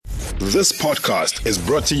This podcast is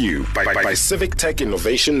brought to you by Civic Tech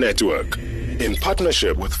Innovation Network in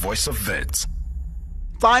partnership with Voice of Vets.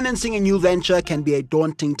 Financing a new venture can be a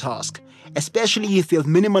daunting task, especially if you have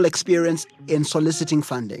minimal experience in soliciting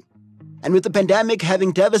funding. And with the pandemic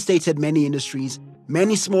having devastated many industries,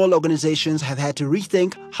 many small organizations have had to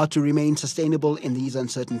rethink how to remain sustainable in these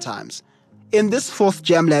uncertain times. In this fourth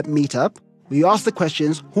GemLab meetup, we ask the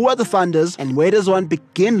questions: who are the funders and where does one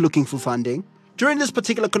begin looking for funding? During this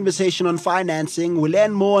particular conversation on financing, we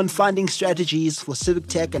learn more on funding strategies for civic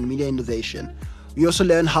tech and media innovation. We also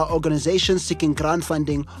learn how organizations seeking grant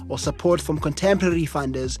funding or support from contemporary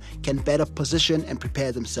funders can better position and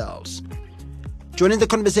prepare themselves. Joining the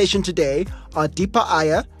conversation today are Deepa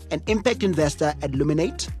Iyer, an impact investor at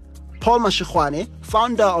Luminate, Paul Mashikwane,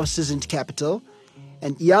 founder of Seasoned Capital,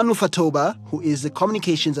 and Ianu Fatoba, who is the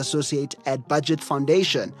communications associate at Budget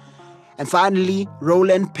Foundation. And finally,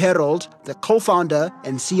 Roland Perold, the co-founder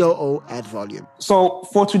and COO at Volume. So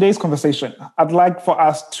for today's conversation, I'd like for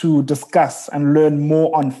us to discuss and learn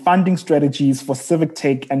more on funding strategies for civic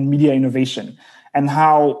tech and media innovation, and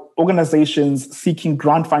how organizations seeking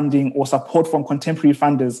grant funding or support from contemporary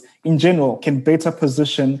funders in general can better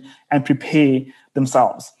position and prepare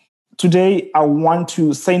themselves. Today, I want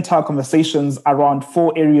to center our conversations around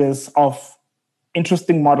 4 areas of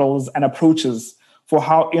interesting models and approaches for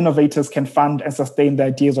how innovators can fund and sustain their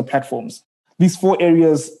ideas or platforms. These 4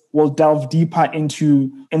 areas we'll delve deeper into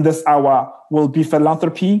in this hour will be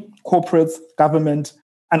philanthropy, corporates, government,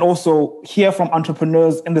 and also hear from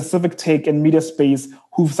entrepreneurs in the civic tech and media space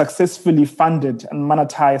who've successfully funded and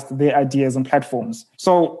monetized their ideas and platforms.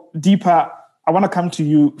 So, Deepa, I want to come to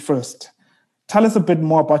you first. Tell us a bit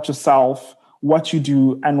more about yourself, what you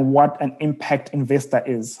do, and what an impact investor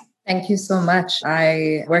is. Thank you so much.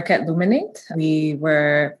 I work at Luminate. We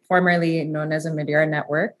were formerly known as Omidyar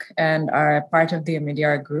Network and are part of the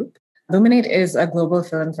Omidyar Group. Luminate is a global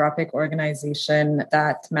philanthropic organization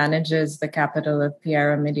that manages the capital of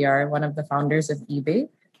Pierre Omidyar, one of the founders of eBay.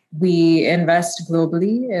 We invest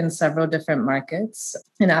globally in several different markets,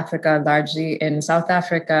 in Africa, largely in South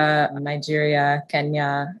Africa, Nigeria,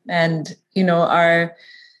 Kenya, and, are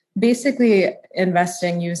basically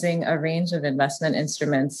investing using a range of investment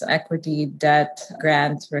instruments: equity, debt,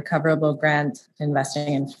 grant, recoverable grant,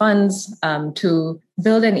 investing in funds, to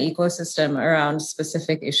build an ecosystem around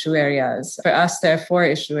specific issue areas. For us, there are 4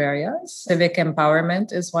 issue areas. Civic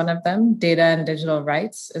empowerment is one of them. Data and digital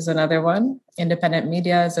rights is another one. Independent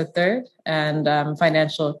media is a third. And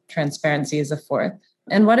financial transparency is a fourth.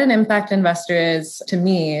 And what an impact investor is, to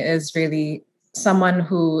me, is really someone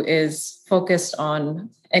who is focused on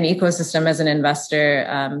an ecosystem as an investor,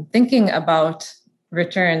 thinking about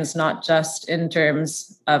returns, not just in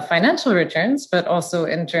terms of financial returns, but also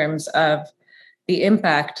in terms of the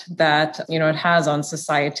impact that, it has on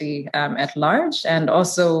society at large, and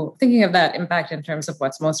also thinking of that impact in terms of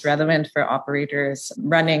what's most relevant for operators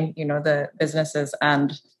running, the businesses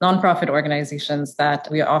and nonprofit organizations that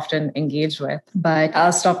we often engage with. But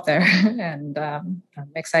I'll stop there, and I'm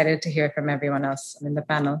excited to hear from everyone else in the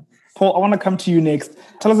panel. Paul, I want to come to you next.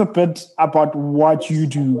 Tell us a bit about what you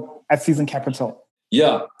do at Seasoned Capital.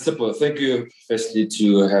 Yeah, simple. Thank you, firstly,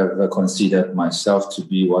 to have considered myself to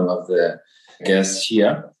be one of the guests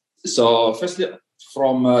here. So, firstly,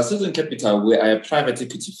 from Seasoned Capital, we are a private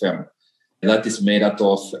equity firm that is made up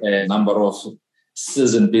of a number of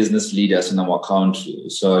seasoned business leaders in our country.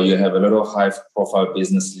 So you have a lot of high-profile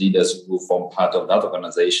business leaders who form part of that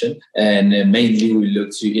organization. And mainly we look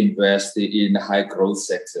to invest in high-growth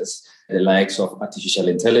sectors, the likes of artificial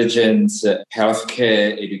intelligence,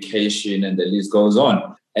 healthcare, education, and the list goes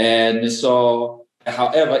on. And so,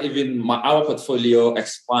 however, even our portfolio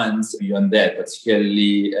expands beyond that,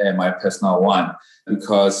 particularly my personal one,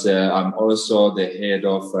 because I'm also the head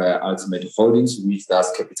of Ultimate Holdings, which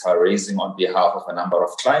does capital raising on behalf of a number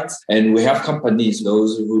of clients. And we have companies,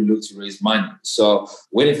 those who look to raise money. So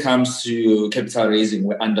when it comes to capital raising,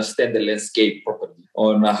 we understand the landscape properly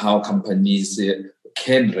on how companies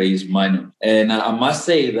can raise money. And I must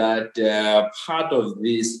say that part of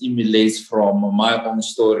this emulates from my own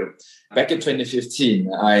story. Back in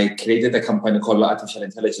 2015, I created a company called Artificial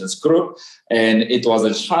Intelligence Group, and it was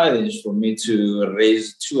a challenge for me to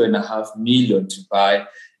raise $2.5 million to buy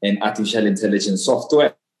an artificial intelligence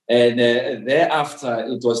software. And thereafter,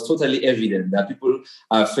 it was totally evident that people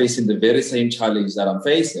are facing the very same challenge that I'm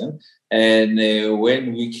facing. And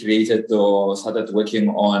when we created or started working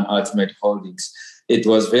on Ultimate Holdings, it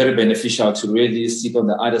was very beneficial to really sit on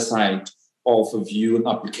the other side of viewing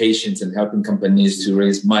applications and helping companies to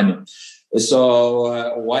raise money.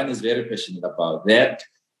 So one is very passionate about that.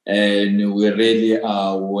 And we really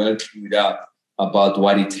are well clued up about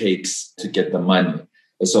what it takes to get the money.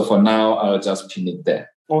 So for now, I'll just pin it there.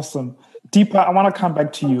 Awesome. Deepa, I want to come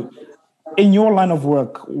back to you. In your line of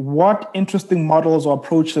work, what interesting models or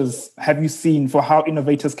approaches have you seen for how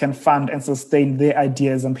innovators can fund and sustain their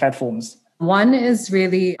ideas and platforms? One is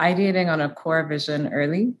really ideating on a core vision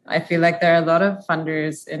early. I feel like there are a lot of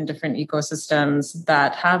funders in different ecosystems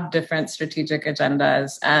that have different strategic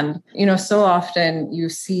agendas. And, so often you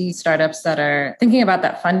see startups that are thinking about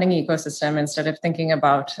that funding ecosystem instead of thinking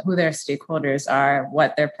about who their stakeholders are,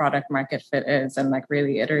 what their product market fit is, and like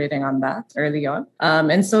really iterating on that early on.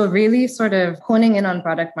 And so really sort of honing in on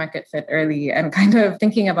product market fit early and kind of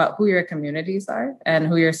thinking about who your communities are and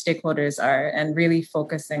who your stakeholders are and really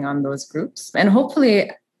focusing on those groups. And hopefully,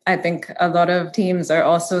 I think a lot of teams are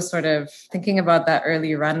also sort of thinking about that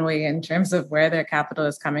early runway in terms of where their capital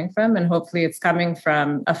is coming from. And hopefully it's coming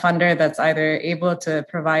from a funder that's either able to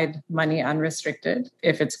provide money unrestricted,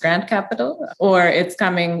 if it's grant capital, or it's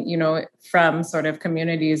coming, from sort of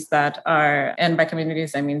communities that are, and by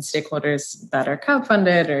communities, I mean stakeholders that are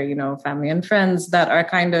crowdfunded or, family and friends that are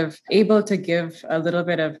kind of able to give a little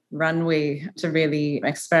bit of runway to really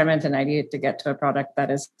experiment and ideate to get to a product that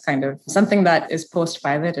is kind of something that is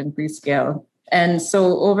post-pilot and pre-scale. And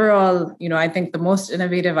so overall, I think the most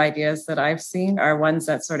innovative ideas that I've seen are ones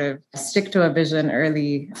that sort of stick to a vision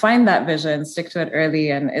early, find that vision, stick to it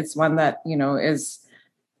early. And it's one that, is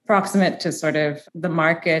proximate to sort of the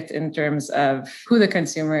market in terms of who the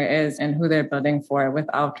consumer is and who they're building for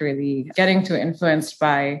without really getting too influenced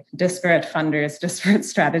by disparate funders, disparate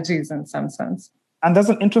strategies in some sense. And that's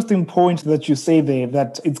an interesting point that you say there,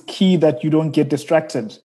 that it's key that you don't get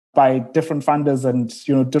distracted by different funders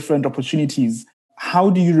and different opportunities. How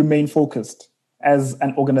do you remain focused as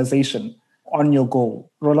an organization on your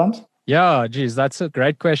goal? Roland? Yeah, geez, that's a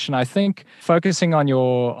great question. I think focusing on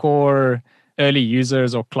your core early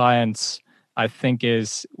users or clients, I think,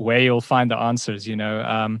 is where you'll find the answers.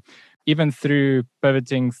 Even through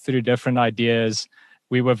pivoting through different ideas,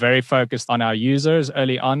 we were very focused on our users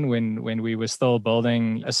early on when we were still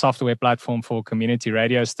building a software platform for community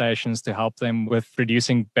radio stations to help them with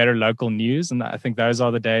producing better local news. And I think those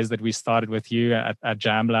are the days that we started with you at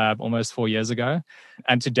JamLab almost 4 years ago.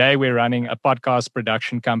 And today we're running a podcast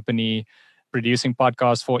production company, producing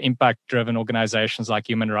podcasts for impact-driven organizations like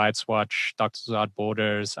Human Rights Watch, Doctors Without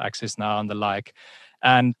Borders, Access Now, and the like.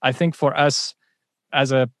 And I think for us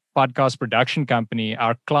as a podcast production company,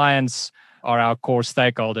 our clients are our core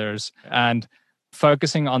stakeholders, and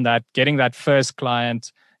focusing on that, getting that first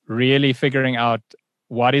client, really figuring out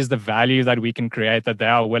what is the value that we can create that they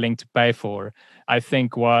are willing to pay for, I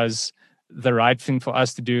think was the right thing for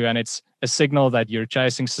us to do. And it's a signal that you're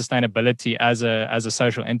chasing sustainability as a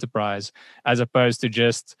social enterprise, as opposed to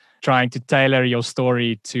just trying to tailor your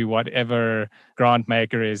story to whatever grant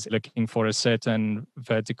maker is looking for a certain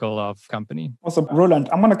vertical of company. Awesome. Roland,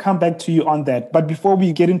 I'm going to come back to you on that. But before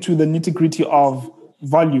we get into the nitty-gritty of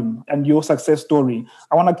volume and your success story,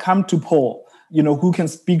 I want to come to Paul, who can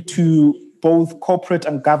speak to both corporate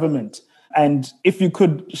and government. And if you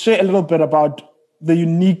could share a little bit about the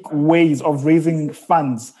unique ways of raising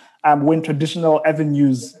funds when traditional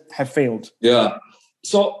avenues have failed. Yeah.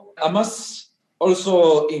 So I must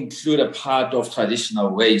also include a part of traditional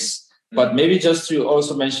ways, but maybe just to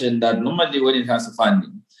also mention that normally when it comes to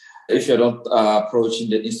funding, if you're not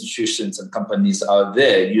approaching the institutions and companies out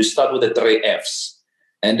there, you start with the 3 Fs.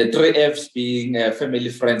 And the 3 Fs being family,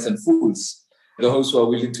 friends, and fools, those who are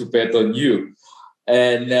willing to bet on you.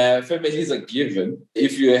 And family is a given.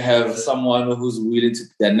 If you have someone who's willing to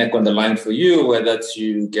put their neck on the line for you, whether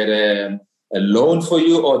to get a loan for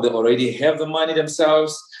you or they already have the money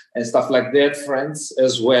themselves and stuff like that, friends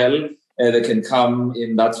as well, they can come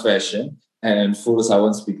in that fashion. And fools, I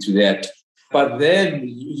won't speak to that. But then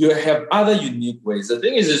you have other unique ways. The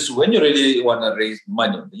thing is when you really want to raise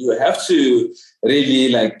money, you have to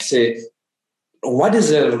really say, what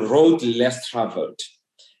is a road less traveled?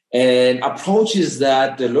 And approaches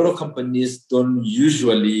that a lot of companies don't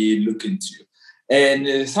usually look into.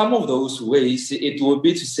 And some of those ways, it would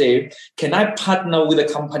be to say, can I partner with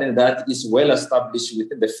a company that is well established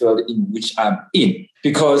within the field in which I'm in?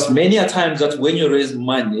 Because many a times that when you raise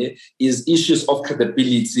money is issues of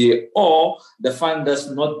credibility or the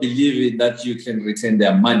funders not believing that you can retain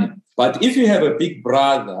their money. But if you have a big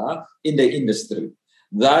brother in the industry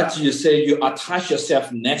that you say you attach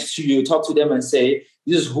yourself next to you, talk to them and say,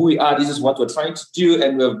 this is who we are, this is what we're trying to do,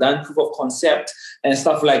 and we've done proof of concept and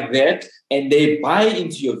stuff like that, and they buy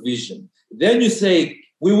into your vision. Then you say,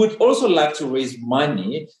 we would also like to raise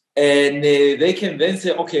money, and they can then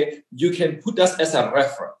say, okay, you can put us as a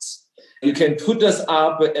reference. You can put us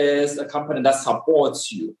up as a company that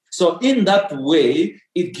supports you. So in that way,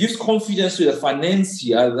 it gives confidence to the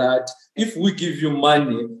financier that if we give you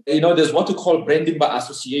money, there's what we call branding by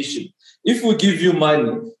association. If we give you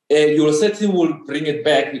money, you certainly will bring it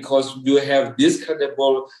back because you have this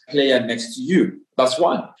credible player next to you. That's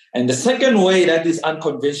one. And the second way that is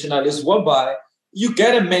unconventional is whereby you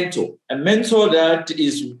get a mentor that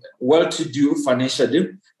is well-to-do financially.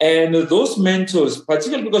 And those mentors,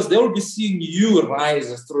 particularly because they will be seeing you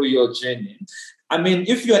rise through your journey. I mean,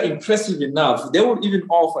 if you are impressive enough, they will even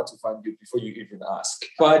offer to fund you before you even ask.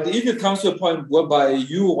 But if it comes to a point whereby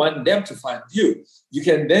you want them to fund you, you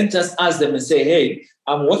can then just ask them and say, hey,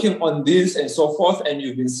 I'm working on this and so forth, and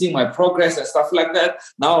you've been seeing my progress and stuff like that.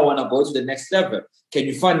 Now I want to go to the next level. Can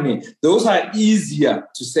you fund me? Those are easier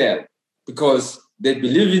to sell because they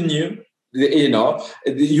believe in you.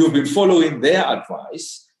 You've been following their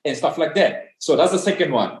advice and stuff like that. So that's the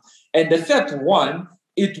second one. And the third one,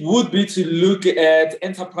 it would be to look at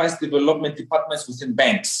enterprise development departments within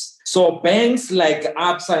banks. So banks like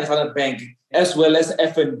Absa and Standard Bank, as well as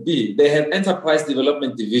FNB, they have enterprise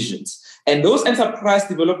development divisions. And those enterprise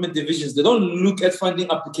development divisions, they don't look at funding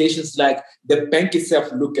applications like the bank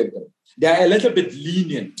itself look at them. They are a little bit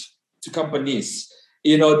lenient to companies.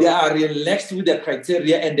 They are relaxed with their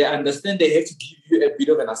criteria and they understand they have to give you a bit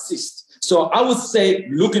of an assist. So I would say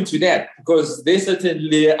look into that because they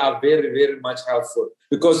certainly are very, very much helpful.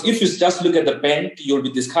 Because if you just look at the bank, you'll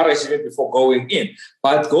be discouraged even before going in.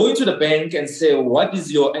 But go into the bank and say, what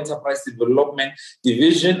is your enterprise development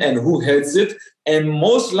division and who heads it? And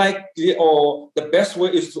most likely, or the best way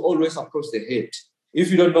is to always approach the head.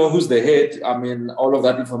 If you don't know who's the head, all of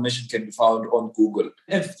that information can be found on Google.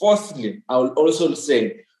 And fourthly, I will also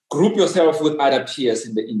say, group yourself with other peers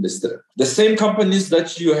in the industry. The same companies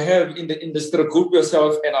that you have in the industry, group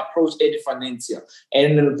yourself and approach any financier.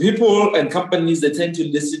 And people and companies, they tend to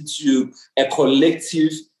listen to a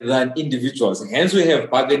collective than individuals. Hence, we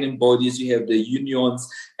have bargaining bodies, you have the unions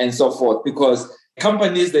and so forth, because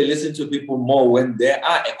companies, they listen to people more when they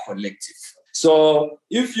are a collective. So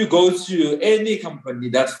if you go to any company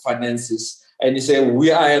that finances and you say,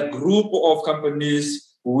 we are a group of companies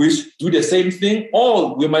which do the same thing,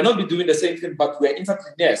 or we might not be doing the same thing, but we're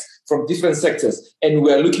entrepreneurs from different sectors and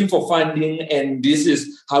we're looking for funding and this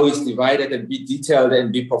is how it's divided and be detailed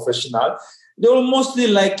and be professional, they will mostly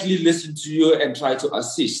likely listen to you and try to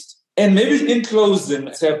assist. And maybe in closing,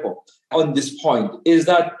 Tsepo, on this point is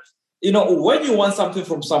that, when you want something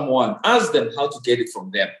from someone, ask them how to get it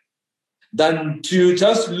from them. Than to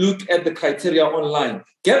just look at the criteria online.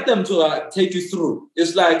 Get them to take you through.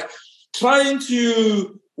 It's like trying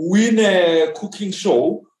to win a cooking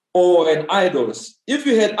show or an Idols. If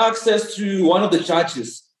you had access to one of the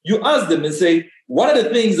judges, you ask them and say, what are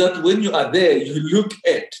the things that when you are there, you look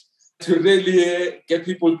at to really get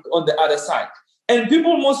people on the other side? And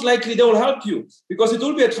people most likely, they will help you because it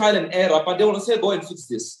will be a trial and error, but they will say, go and fix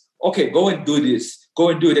this. Okay, go and do this. Go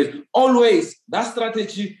and do this. Always, that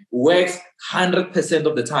strategy works 100%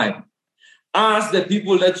 of the time. Ask the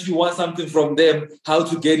people that you want something from them, how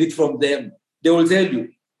to get it from them. They will tell you.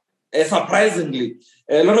 Surprisingly,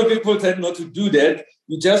 a lot of people tend not to do that.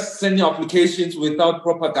 You just send your applications without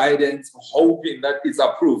proper guidance, hoping that it's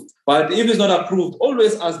approved. But if it's not approved,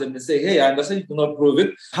 always ask them and say, hey, I understand you cannot prove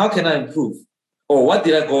it. How can I improve? Or what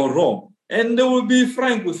did I go wrong? And they will be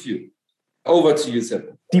frank with you. Over to you, Seth.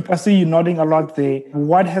 Deep, I see you nodding a lot there.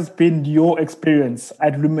 What has been your experience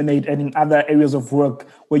at Luminate and in other areas of work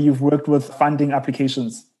where you've worked with funding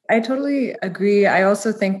applications? I totally agree. I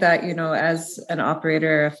also think that, as an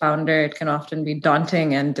operator, a founder, it can often be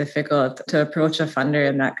daunting and difficult to approach a funder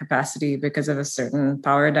in that capacity because of a certain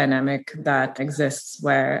power dynamic that exists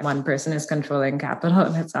where one person is controlling capital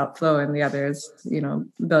and its outflow and the other is,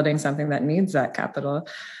 building something that needs that capital.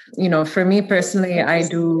 For me personally, I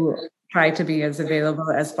do try to be as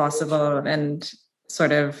available as possible and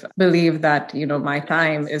sort of believe that, my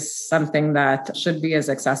time is something that should be as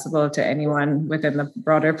accessible to anyone within the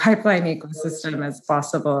broader pipeline ecosystem as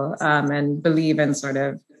possible, and believe in sort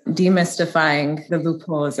of demystifying the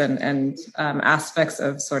loopholes and aspects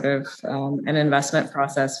of sort of an investment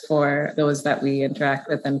process for those that we interact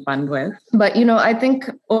with and fund with. But, I think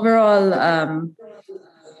overall,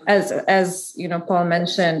 as Paul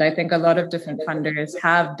mentioned, I think a lot of different funders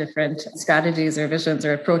have different strategies or visions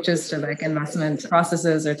or approaches to like investment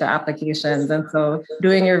processes or to applications. And so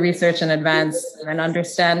doing your research in advance and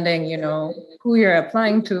understanding, who you're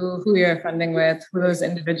applying to, who you're funding with, who those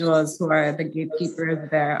individuals who are the gatekeepers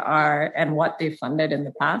there are, and what they funded in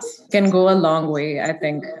the past can go a long way, I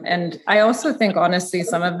think. And I also think, honestly,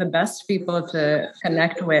 some of the best people to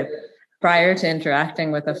connect with prior to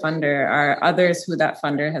interacting with a funder are others who that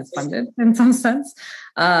funder has funded in some sense,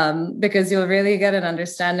 because you'll really get an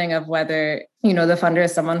understanding of whether, the funder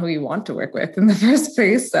is someone who you want to work with in the first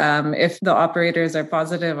place. If the operators are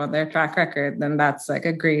positive on their track record, then that's like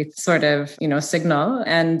a great sort of, signal.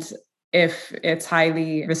 And if it's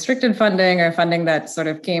highly restricted funding or funding that sort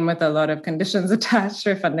of came with a lot of conditions attached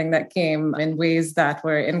or funding that came in ways that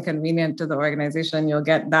were inconvenient to the organization, you'll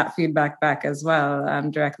get that feedback back as well,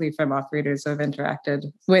 directly from operators who have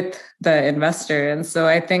interacted with the investor. And so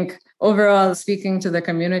I think overall, speaking to the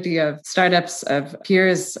community of startups, of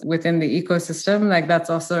peers within the ecosystem, like that's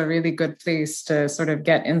also a really good place to sort of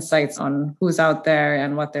get insights on who's out there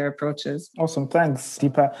and what their approach is. Awesome. Thanks,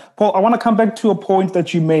 Deepa. Paul, I want to come back to a point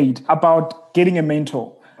that you made about getting a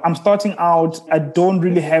mentor. I'm starting out. I don't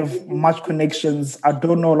really have much connections. I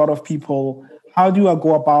don't know a lot of people. How do I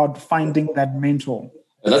go about finding that mentor?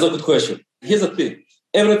 That's a good question. Here's the thing.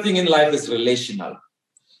 Everything in life is relational.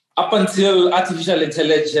 Up until artificial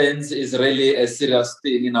intelligence is really a serious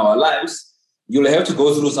thing in our lives, you'll have to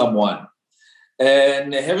go through someone.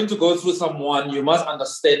 And having to go through someone, you must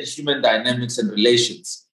understand human dynamics and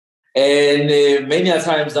relations. And many a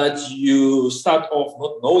times that you start off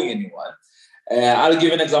not knowing anyone. I'll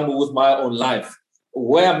give an example with my own life.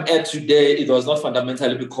 Where I'm at today, it was not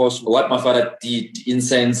fundamentally because what my father did in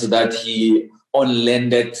sense that he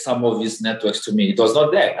on-lended some of his networks to me. It was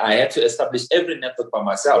not that. I had to establish every network by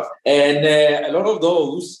myself. And a lot of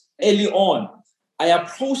those, early on, I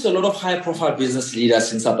approached a lot of high-profile business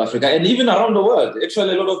leaders in South Africa and even around the world.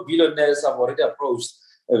 Actually, a lot of billionaires I've already approached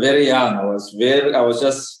very young. I was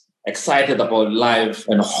just excited about life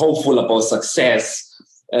and hopeful about success.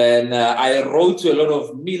 And I wrote to a lot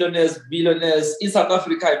of millionaires, billionaires. In South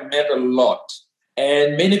Africa, I met a lot.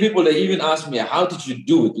 And many people, they even ask me, how did you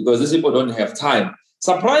do it? Because these people don't have time.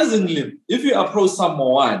 Surprisingly, if you approach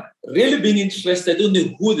someone really being interested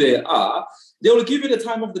in who they are, they will give you the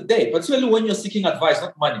time of the day, particularly when you're seeking advice,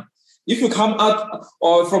 not money. If you come out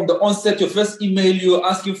or from the onset, your first email, you're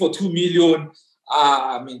asking for 2 million,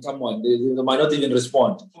 come on, they might not even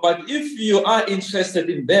respond. But if you are interested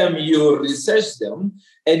in them, you research them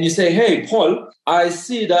and you say, hey, Paul, I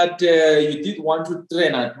see that you did 1, 2, 3,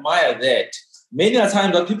 and I admire that. Many a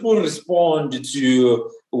time that people respond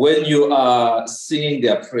to when you are singing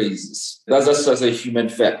their praises. That's just a human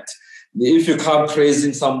fact. If you come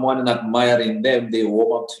praising someone and admiring them, they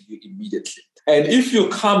warm up to you immediately. And if you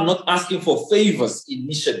come not asking for favors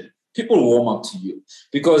initially, people warm up to you.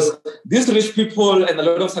 Because these rich people and a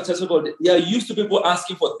lot of successful people, they are used to people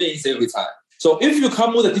asking for things every time. So if you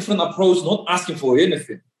come with a different approach, not asking for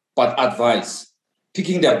anything, but advice,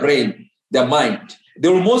 picking their brain, their mind, they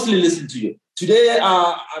will mostly listen to you. Today,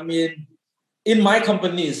 in my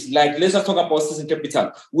companies, like let's just talk about Citizen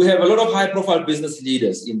Capital, we have a lot of high-profile business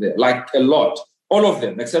leaders in there, like a lot, all of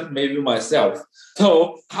them, except maybe myself.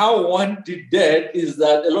 So how one did that is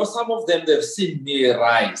that some of them, they've seen me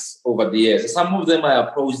rise over the years. Some of them, I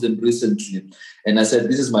approached them recently, and I said,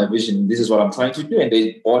 this is my vision, this is what I'm trying to do, and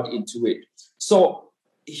they bought into it. So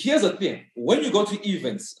here's the thing. When you go to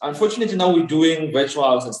events, unfortunately now we're doing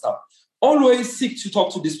virtuals and stuff, always seek to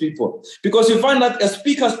talk to these people because you find that a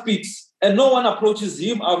speaker speaks and no one approaches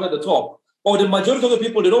him out at the top. Or the majority of the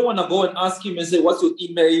people, they don't want to go and ask him and say, what's your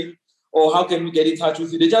email? Or how can we get in touch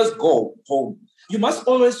with you? They just go home. You must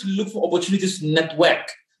always look for opportunities to network.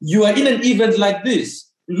 You are in an event like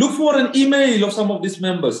this. Look for an email of some of these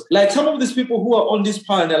members. Like some of these people who are on this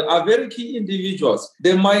panel are very key individuals.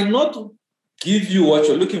 They might not give you what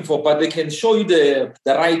you're looking for, but they can show you the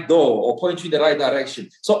right door or point you in the right direction.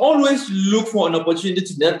 So always look for an opportunity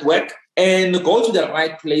to network and go to the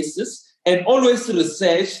right places and always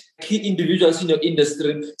research key individuals in your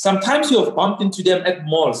industry. Sometimes you have bumped into them at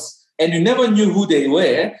malls and you never knew who they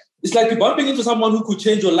were. It's like you're bumping into someone who could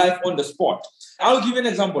change your life on the spot. I'll give you an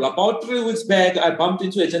example. About 3 weeks back, I bumped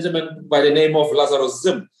into a gentleman by the name of Lazarus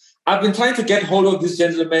Zim. I've been trying to get hold of this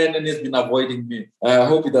gentleman and he's been avoiding me. I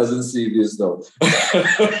hope he doesn't see this though.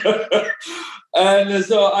 And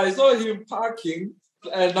so I saw him parking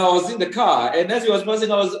and I was in the car. And as he was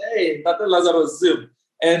passing, I was, hey, Dr. Lazarus Zim.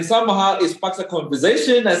 And somehow it sparks a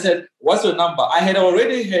conversation. I said, what's your number? I had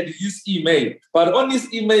already had his email, but on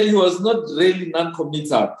his email, he was not really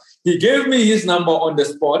non-committal. He gave me his number on the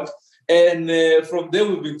spot. And from there,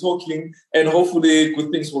 we've been talking and hopefully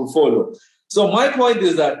good things will follow. So my point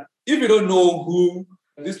is that if you don't know who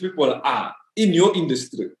these people are in your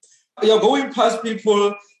industry, you're going past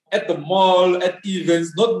people at the mall, at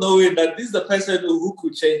events, not knowing that this is the person who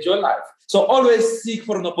could change your life. So always seek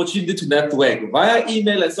for an opportunity to network via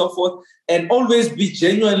email and so forth, and always be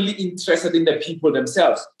genuinely interested in the people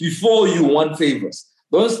themselves before you want favors.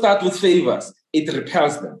 Don't start with favors. It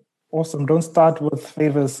repels them. Awesome. Don't start with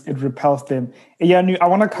favors. It repels them. Eyanu, I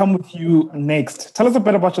want to come with you next. Tell us a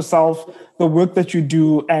bit about yourself, the work that you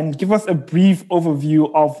do, and give us a brief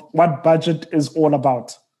overview of what Budget is all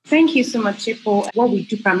about. Thank you so much, Chipo. What we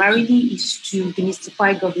do primarily is to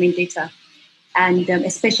demystify government data, and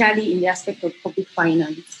especially in the aspect of public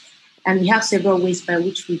finance. And we have several ways by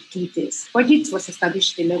which we do this. Budget was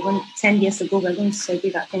established 10 years ago. We're going to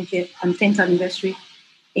celebrate our 10th anniversary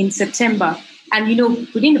in September. And,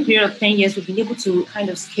 within the period of 10 years, we've been able to kind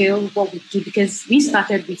of scale what we do because we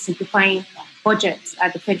started with simplifying budgets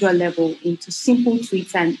at the federal level into simple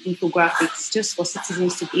tweets and infographics just for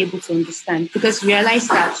citizens to be able to understand. Because we realized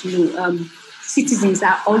that, citizens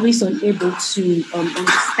are always unable to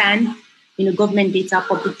understand, government data,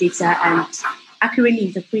 public data, and accurately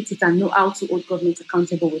interpret it and know how to hold government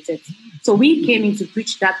accountable with it. So we came in to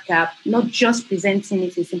bridge that gap, not just presenting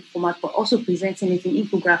it in simple format, but also presenting it in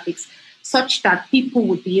infographics, such that people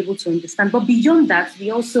would be able to understand. But beyond that, we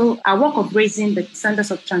also, our work of raising the standards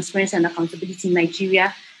of transparency and accountability in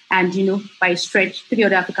Nigeria and, by stretch, 3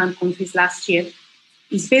 other African countries last year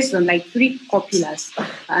is based on 3 core pillars.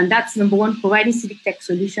 And that's number 1, providing civic tech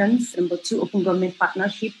solutions. Number 2, open government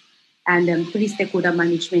partnership. And 3, stakeholder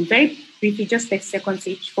management. Very briefly, just 30 seconds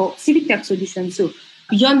each for civic tech solutions. So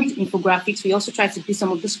beyond infographics, we also try to build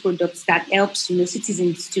some of those products that helps,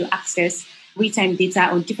 citizens to access real-time data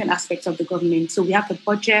on different aspects of the government. So we have the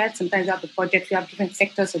budget, sometimes we have the project, we have different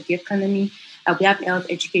sectors of the economy, we have health,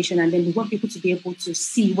 education, and then we want people to be able to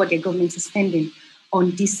see what their government is spending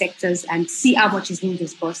on these sectors and see how much is being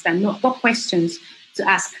disbursed and know what questions to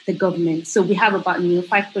ask the government. So we have about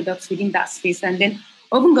 5 products within that space. And then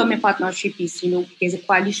open government partnership is, there's a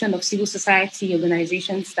coalition of civil society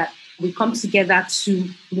organizations that we come together to,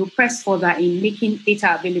 press further in making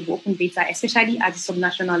data available, open data, especially at the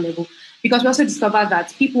subnational level. Because we also discover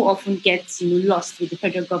that people often get, lost with the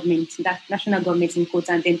federal government, that national government in quotes,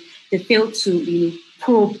 and then they fail to,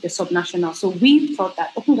 probe the subnational. So we thought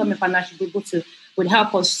that open government partnership would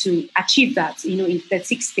help us to achieve that, in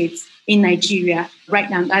 36 states in Nigeria right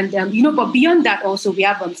now. And, but beyond that also, we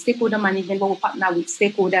have stakeholder management, where we partner with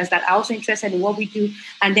stakeholders that are also interested in what we do.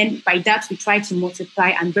 And then by that, we try to multiply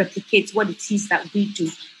and replicate what it is that we do.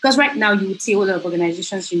 Because right now, you would see a lot of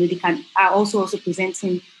organizations, they are also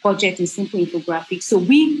presenting budget in simple infographics. So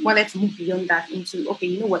we wanted to move beyond that into, okay,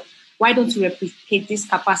 you know what, why don't we replicate this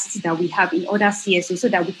capacity that we have in other CSOs so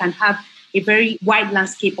that we can have a very wide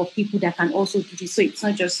landscape of people that can also do this. So it's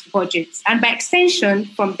not just budgets. And by extension,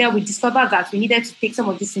 from there, we discovered that we needed to take some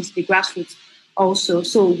of these things to the grassroots also.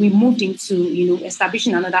 So we moved into,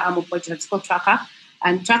 establishing another arm of budget that's called Tracker.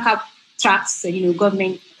 And Tracker tracks,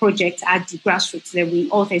 government projects at the grassroots level in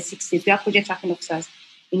all 36 states. We have project tracking officers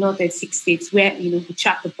in all 36 states where, we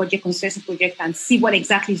track the project, consensus project, and see what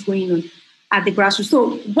exactly is going on at the grassroots.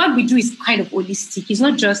 So what we do is kind of holistic. It's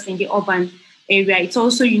not just in the urban area. It's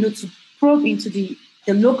also, to probe into the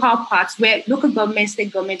local parts where local governments,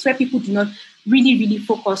 state governments, where people do not really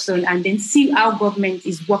focus on, and then see how government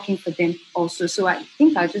is working for them also. So I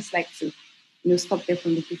think I'd just like to stop there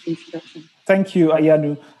from the brief introduction. Thank you,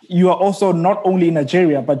 Eyanu. You are also not only in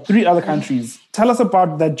Nigeria, but 3 other countries. Tell us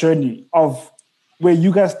about that journey of where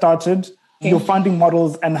you guys started, your funding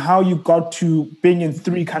models, and how you got to being in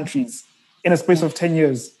 3 countries in a space of 10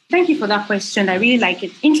 years. Thank you for that question. I really like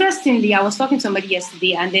it. Interestingly, I was talking to somebody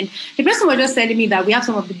yesterday, and then the person was just telling me that we have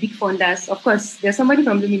some of the big funders. Of course, there's somebody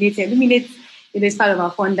from Luminate. Luminate is part of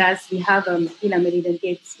our funders. We have Bill and Melinda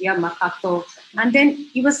Gates, we have MacArthur. And then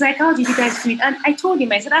he was like, how did you guys do it? And I told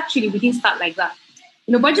him, I said, actually, we didn't start like that.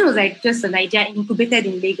 Budget was just an idea incubated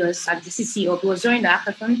in Lagos at the CCO. It was during the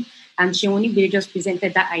hackathon, and Shewoni just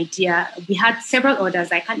presented that idea. We had several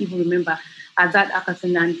others, I can't even remember, at that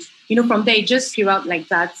hackathon. And from there, it just grew out like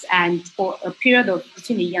that. And for a period of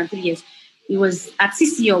between 1 year and 3 years, it was at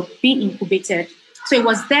CCO being incubated. So it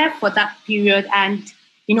was there for that period. And,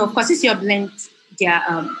 of course, CCO lent their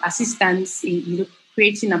assistance in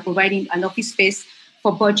creating and providing an office space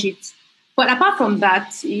for budget. But apart from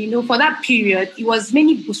that, for that period, it was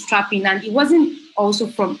mainly bootstrapping, and it wasn't also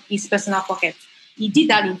from his personal pocket. He did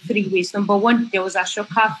that in 3 ways. Number 1, there was a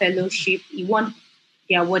Ashoka Fellowship. He won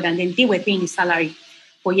the award, and then they were paying his salary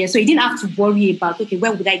for years. So he didn't have to worry about, okay,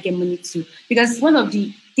 where would I get money to? Because one of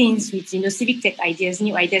the things with, civic tech ideas,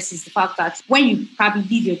 new ideas, is the fact that when you probably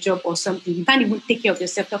leave your job or something, you can't even take care of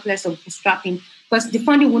yourself, talk less of bootstrapping, because the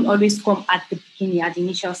funding won't always come at the beginning, at the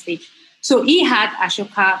initial stage. So he had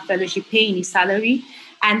Ashoka Fellowship paying his salary.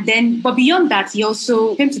 And then, but beyond that, he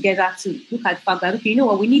also came together to look at the fact that, okay,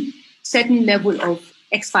 we need certain level of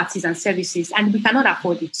expertise and services, and we cannot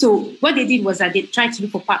afford it. So what they did was that they tried to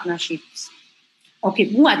look for partnerships. okay,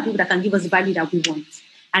 who are the people that can give us the value that we want?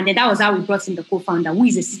 And then that was how we brought in the co-founder, who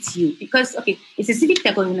is a CTO. Because, okay, it's a civic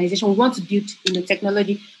tech organization. We want to build,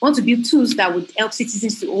 technology. We want to build tools that would help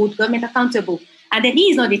citizens to hold government accountable. And then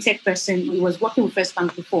he is not a tech person. He was working with First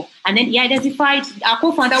Bank before. And then he identified our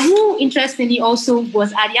co-founder, who interestingly also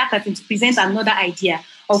was at the hackathon to present another idea,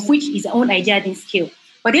 of which his own idea didn't scale.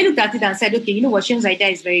 But they looked at it and said, okay, you know what, Seun's idea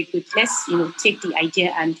is very good. Let's, take the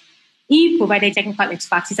idea. And he provided technical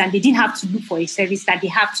expertise, and they didn't have to look for a service that they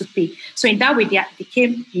have to pay. So in that way, they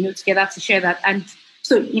came, together to share that. And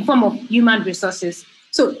so in form of human resources.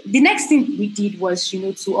 So the next thing we did was,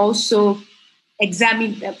 to also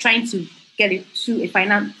examine, trying to get it to a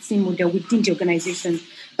financing model within the organization.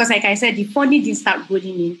 Because like I said, the funding didn't start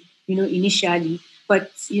rolling in, initially.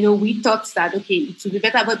 But, we thought that, okay, it would be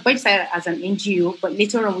better, but Budget started as an NGO. But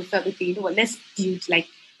later on, we thought, okay, you know what, let's build like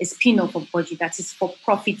a spin-off of Budget that is for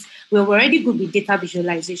profit. We're already good with data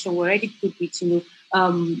visualization. We're already good with,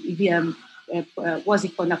 what's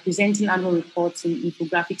it called, now, presenting annual reports and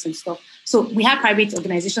infographics and stuff. So we had private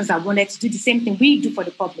organizations that wanted to do the same thing we do for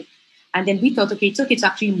the public. And then we thought, okay, it's okay to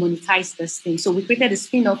actually monetize this thing. So we created a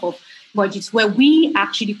spin-off of Budgets where we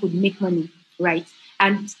actually could make money, right?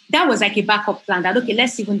 And that was like a backup plan that, okay,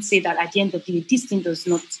 let's even say that at the end of the day, this thing does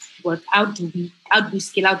not work. How do we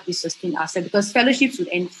scale? How do we sustain ourselves? Because fellowships would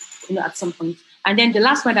end, at some point. And then the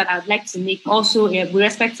last point that I'd like to make also with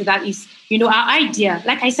respect to that is, our idea.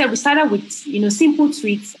 Like I said, we started with, simple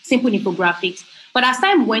tweets, simple infographics. But as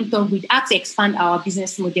time went on, we had to expand our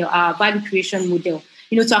business model, our value creation model,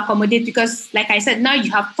 to accommodate, because like I said, now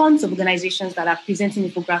you have tons of organizations that are presenting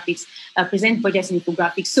infographics, present budgets in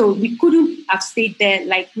infographics. So we couldn't have stayed there.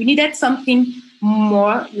 Like we needed something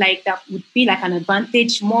more like that would be like an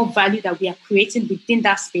advantage, more value that we are creating within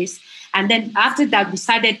that space. And then after that,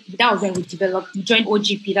 that was when we joined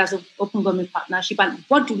OGP, that's an Open Government Partnership. And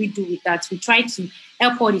what do we do with that? We try to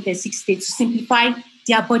help all the 36 states to simplify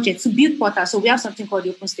their budget, to build portals. So we have something called the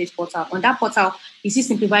Open State Portal. On that portal, you see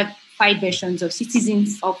simplified versions of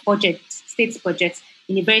citizens of states budgets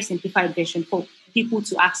in a very simplified version for people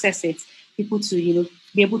to access it, people to,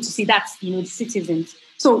 be able to see that, the citizens.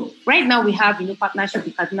 So right now we have, partnership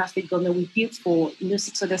with Kaduna State Government. We built for,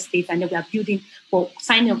 6 other states, and then we are building for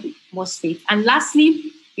signing up with more states. And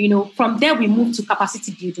lastly, from there we moved to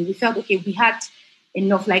capacity building. We felt, okay, we had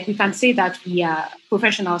enough, like we can say that we are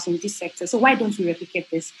professionals in this sector. So why don't we replicate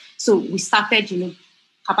this? So we started,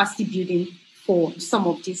 capacity building for some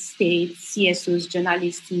of these states, CSOs,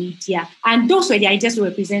 journalists, media. And those were the ideas we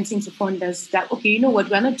were presenting to funders that, okay, you know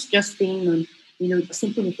what, we're not just staying on,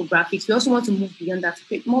 simple infographics. We also want to move beyond that to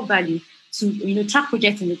create more value, to, track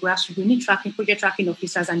projects in the grassroots. We need project tracking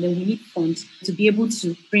officers, and then we need funds to be able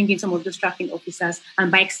to bring in some of those tracking officers.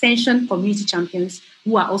 And by extension, community champions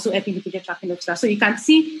who are also helping the project tracking officers. So you can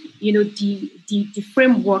see, the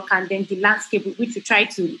framework and then the landscape with which we try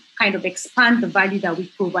to kind of expand the value that we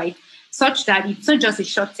provide, such that it's not just a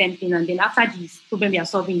short-term thing, and then after this problem we are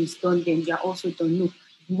solving is done, then we are also done. No,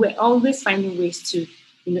 we're always finding ways to,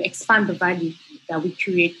 expand the value that we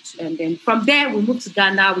create. And then from there, we moved to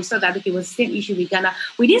Ghana. We saw that it was the same issue with Ghana.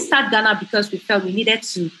 We didn't start Ghana because we felt we needed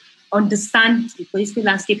to understand the political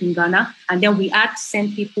landscape in Ghana. And then we had to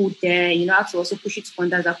send people there, had to also push it to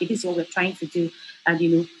funders. Okay, this is what we're trying to do. And,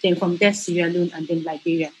 then from there, Sierra Leone, and then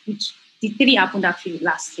Liberia, which the 3 happened actually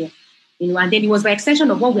last year. And then it was by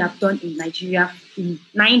extension of what we have done in Nigeria in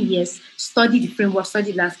 9 years, study the framework,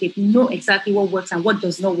 study the landscape, know exactly what works and what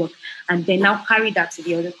does not work, and then now carry that to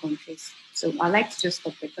the other countries. So I like to just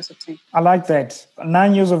stop there because of time. I like that.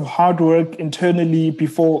 9 years of hard work internally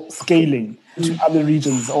before scaling to other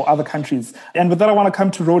regions or other countries. And with that, I want to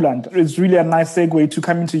come to Roland. It's really a nice segue to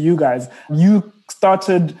coming to you guys. You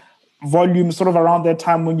started Volume sort of around that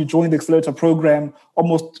time when you joined the Accelerator program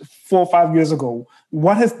almost 4 or 5 years ago.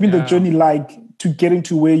 What has been the journey like to getting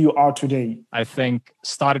to where you are today? I think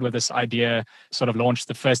started with this idea, sort of launched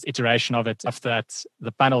the first iteration of it. After that,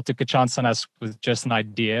 the panel took a chance on us with just an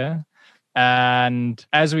idea. And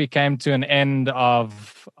as we came to an end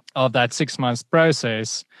of that 6 months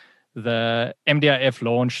process, the MDIF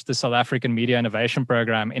launched the South African Media Innovation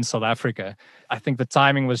Program in South Africa. I think the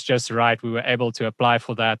timing was just right. We were able to apply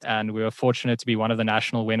for that, and we were fortunate to be one of the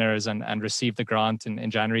national winners and receive the grant in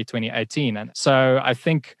January 2018. And so I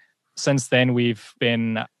think since then, we've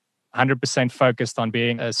been 100% focused on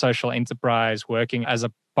being a social enterprise, working as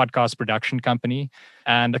a podcast production company.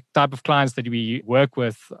 And the type of clients that we work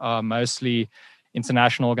with are mostly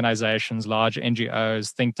international organizations, large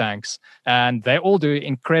NGOs, think tanks, and they all do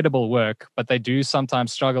incredible work, but they do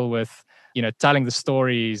sometimes struggle with, telling the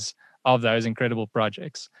stories of those incredible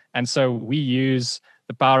projects. And so we use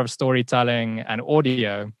the power of storytelling and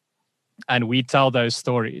audio and we tell those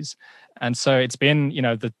stories. And so it's been,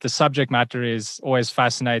 the subject matter is always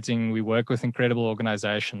fascinating. We work with incredible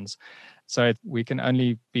organizations. So we can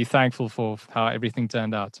only be thankful for how everything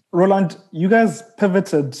turned out. Roland, you guys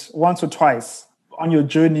pivoted once or twice on your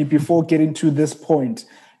journey before getting to this point.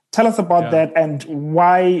 Tell us about that and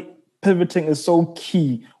why pivoting is so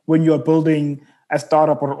key when you're building a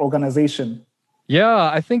startup or organization.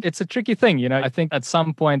 Yeah, I think it's a tricky thing. I think at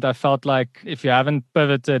some point I felt like if you haven't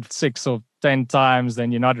pivoted 6 or 10 times,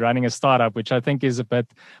 then you're not running a startup, which I think is a bit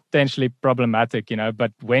potentially problematic,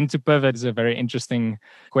 But when to pivot is a very interesting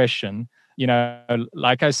question.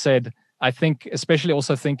 Like I said, I think especially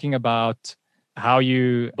also thinking about how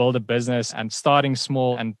you build a business and starting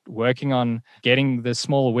small and working on getting the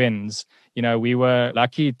small wins. We were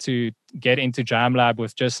lucky to get into JamLab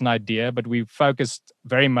with just an idea, but we focused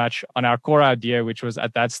very much on our core idea, which was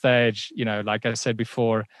at that stage, like I said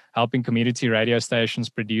before, helping community radio stations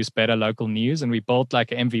produce better local news. And we built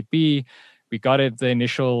like an MVP. We got the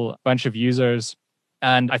initial bunch of users.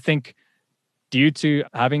 And I think due to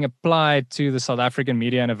having applied to the South African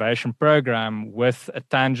Media Innovation Program with a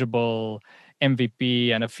tangible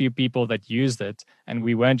MVP and a few people that used it, and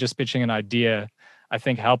we weren't just pitching an idea, I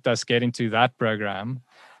think helped us get into that program.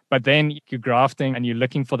 But then you're grafting and you're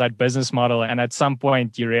looking for that business model. And at some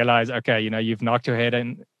point you realize, okay, you've knocked your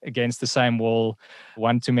head against the same wall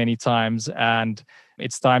one too many times. And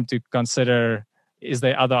it's time to consider, is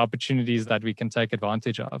there other opportunities that we can take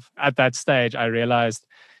advantage of? At that stage, I realized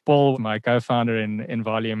Paul, my co-founder in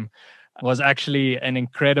Volume, was actually an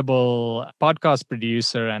incredible podcast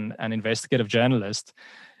producer and an investigative journalist.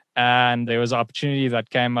 And there was an opportunity that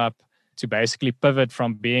came up to basically pivot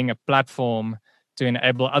from being a platform to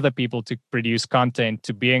enable other people to produce content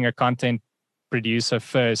to being a content producer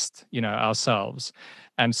first, ourselves.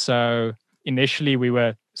 And so initially we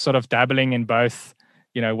were sort of dabbling in both,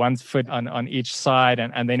 one foot on each side.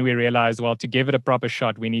 And then we realized, well, to give it a proper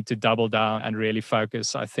shot, we need to double down and really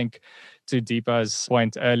focus. I think to Deepa's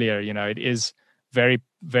point earlier, it is very,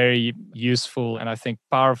 very useful and I think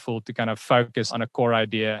powerful to kind of focus on a core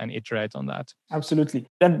idea and iterate on that. Absolutely.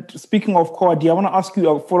 And speaking of core idea, I want to ask you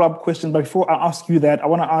a follow-up question. But before I ask you that, I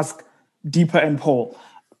want to ask Deepa and Paul,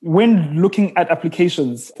 when looking at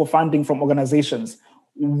applications for funding from organizations,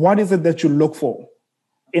 what is it that you look for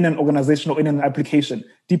in an organization or in an application?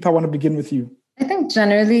 Deepa, I want to begin with you. I think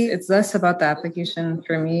generally it's less about the application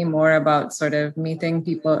for me, more about sort of meeting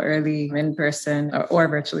people early in person or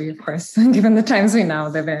virtually, of course, given the times we now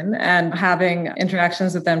live in, and having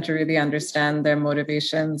interactions with them to really understand their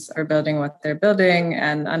motivations for building what they're building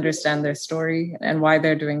and understand their story and why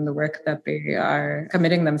they're doing the work that they are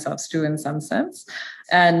committing themselves to in some sense.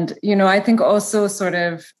 And, I think also sort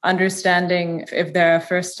of understanding if they're a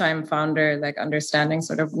first-time founder, like understanding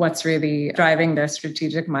sort of what's really driving their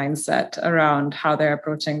strategic mindset around how they're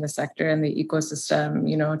approaching the sector and the ecosystem,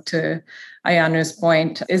 to Ayanu's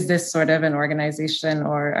point, is this sort of an organization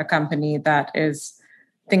or a company that is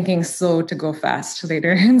thinking slow to go fast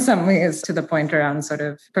later in some ways, to the point around sort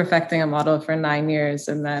of perfecting a model for 9 years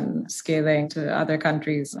and then scaling to other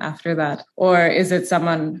countries after that? Or is it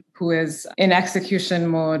someone who is in execution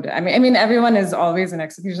mode? I mean, everyone is always in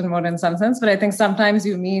execution mode in some sense, but I think sometimes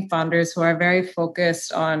you meet founders who are very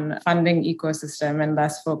focused on funding ecosystem and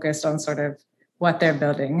less focused on sort of what they're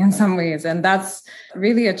building in some ways. And that's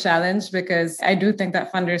really a challenge because I do think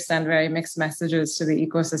that funders send very mixed messages to the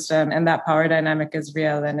ecosystem and that power dynamic is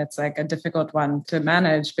real. And it's like a difficult one to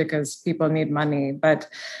manage because people need money. But,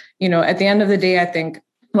 at the end of the day, I think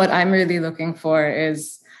what I'm really looking for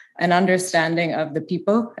is an understanding of the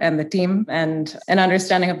people and the team and an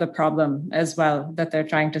understanding of the problem as well that they're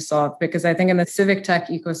trying to solve. Because I think in the civic tech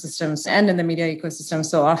ecosystems and in the media ecosystem,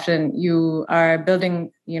 so often you are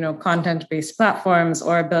building, content-based platforms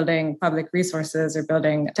or building public resources or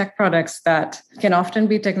building tech products that can often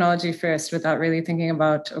be technology first without really thinking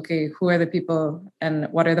about, okay, who are the people and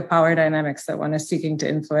what are the power dynamics that one is seeking to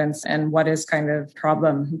influence and what is kind of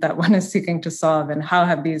problem that one is seeking to solve and how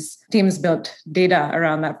have these teams built data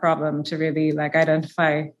around that problem to really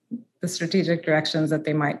identify the strategic directions that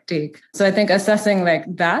they might take. So I think assessing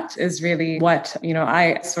that is really what,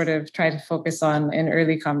 I sort of try to focus on in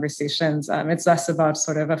early conversations. It's less about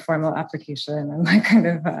sort of a formal application and kind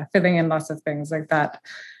of filling in lots of things like that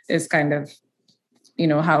is kind of,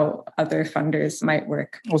 how other funders might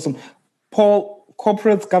work. Awesome. Paul,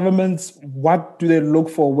 corporates, governments, what do they look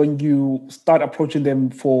for when you start approaching them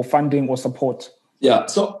for funding or support? Yeah,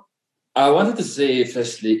 so I wanted to say,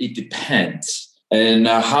 firstly, it depends. And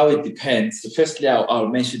how it depends, firstly, I'll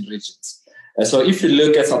mention regions. So if you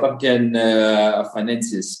look at South African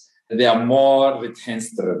finances, they are more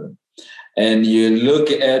returns driven. and you look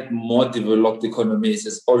at more developed economies,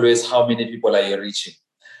 it's always how many people are you reaching.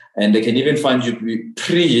 And they can even fund you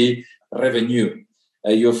pre-revenue.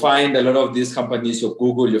 You'll find a lot of these companies, your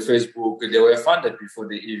Google, your Facebook, they were funded before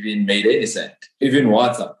they even made any cent, even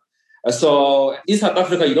WhatsApp. So in South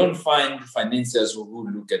Africa, you don't find financiers who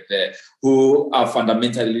look at that, who are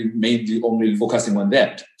fundamentally mainly only focusing on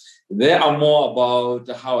that. They are more about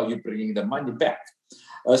how are you bringing the money back.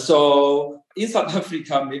 So in South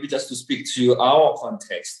Africa, maybe just to speak to our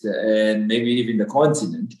context and maybe even the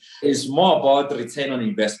continent, it's more about return on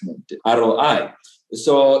investment, ROI.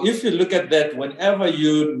 So if you look at that, whenever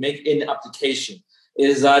you make any application,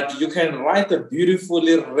 is that you can write a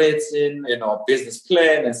beautifully written, business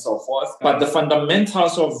plan and so forth. But the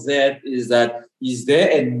fundamentals of that is there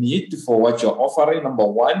a need for what you're offering, number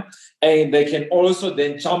one? And they can also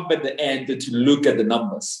then jump at the end to look at the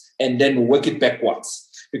numbers and then work it backwards.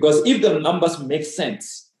 Because if the numbers make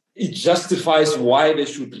sense, it justifies why they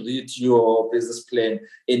should read your business plan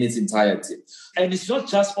in its entirety. And it's not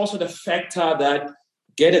just also the factor that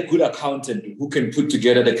get a good accountant who can put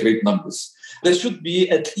together the great numbers. There should be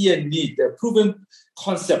a clear need, a proven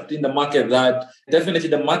concept in the market that definitely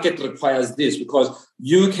the market requires this, because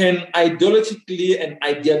you can ideologically and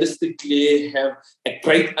idealistically have a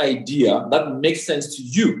great idea that makes sense to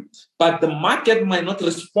you, but the market might not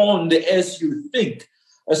respond as you think.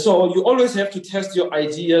 So you always have to test your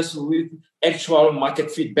ideas with actual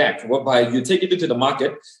market feedback, whereby you take it into the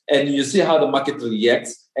market and you see how the market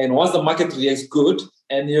reacts. And once the market reacts good,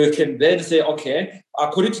 and you can then say, okay,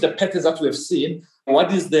 according to the patterns that we have seen,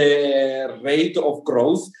 what is the rate of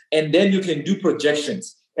growth? And then you can do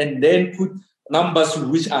projections and then put numbers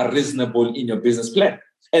which are reasonable in your business plan.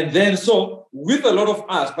 And then so with a lot of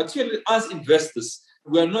us, particularly as investors,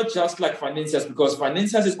 we are not just like financiers, because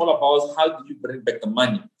financiers is all about how do you bring back the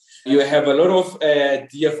money. You have a lot of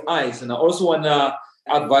DFIs, and I also want to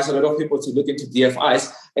advise a lot of people to look into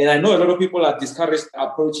DFIs. And I know a lot of people are discouraged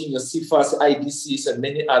approaching your CFAs, IDCs, and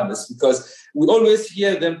many others, because we always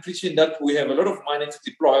hear them preaching that we have a lot of money to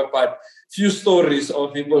deploy, but few stories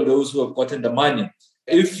of people, those who have gotten the money.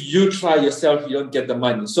 If you try yourself, you don't get the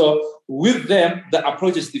money. So with them, the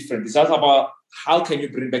approach is different. It's not about how can you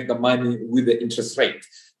bring back the money with the interest rate.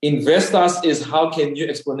 Investors is how can you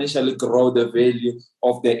exponentially grow the value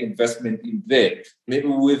of their investment in there, maybe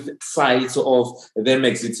with sights of them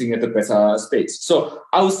exiting at a better space. So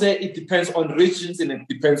I would say it depends on regions and it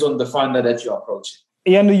depends on the funder that you're approaching.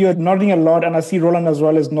 Ian, you're nodding a lot, and I see Roland as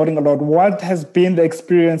well is nodding a lot. What has been the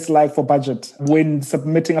experience like for Budget when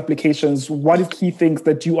submitting applications? What are key things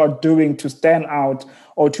that you are doing to stand out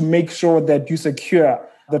or to make sure that you secure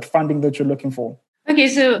that funding that you're looking for? Okay,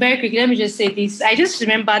 so very quickly, let me just say this. I just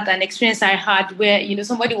remembered an experience I had where,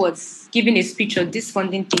 somebody was giving a speech on this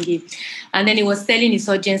funding thingy, and then he was telling his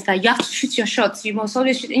audience that you have to shoot your shots. You must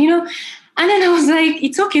always shoot, And then I was like,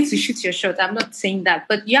 it's okay to shoot your shot. I'm not saying that,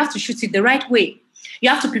 but you have to shoot it the right way. You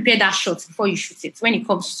have to prepare that shot before you shoot it when it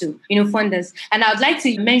comes to, funders. And I would like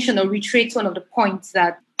to mention or reiterate one of the points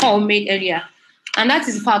that Paul made earlier. And that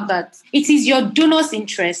is the fact that it is your donor's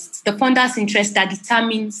interest, the funder's interest, that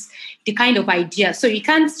determines the kind of idea. So you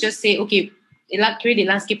can't just say, okay, create a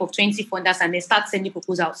landscape of 20 funders and then start sending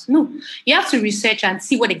proposals. No, you have to research and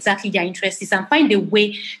see what exactly their interest is and find a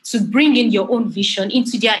way to bring in your own vision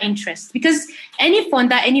into their interest. Because any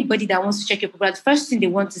funder, anybody that wants to check your proposal, the first thing they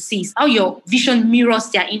want to see is how your vision mirrors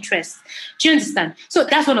their interest. Do you understand? So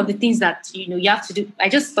that's one of the things that, you have to do. I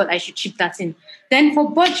just thought I should chip that in. Then for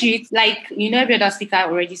Budget, like, every other speaker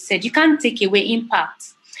already said, you can't take away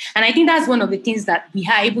impact. And I think that's one of the things that we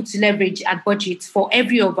are able to leverage at Budget for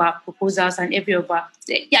every of our proposals and every of our...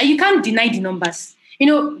 Yeah, you can't deny the numbers.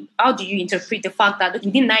 How do you interpret the fact that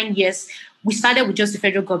within 9 years, we started with just the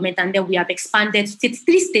federal government and then we have expanded to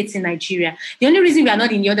 3 states in Nigeria. The only reason we are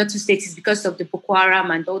not in the other 2 states is because of the Boko Haram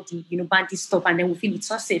and all the bandit stuff, and then we feel it's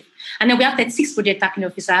so safe. And then we have 36 project tracking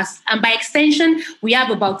officers. And by extension, we have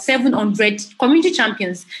about 700 community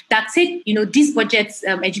champions that take, this budget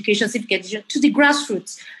education, civic education to the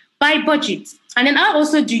grassroots by Budget. And then how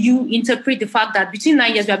also do you interpret the fact that between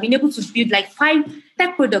 9 years, we have been able to build like 5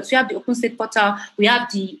 tech products? We have the Open State Portal, we have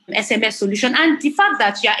the SMS solution, and the fact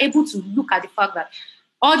that you are able to look at the fact that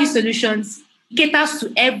all these solutions caters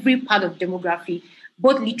to every part of demography,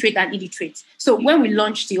 both literate and illiterate. So when we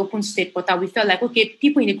launched the Open State Portal, we felt like, okay,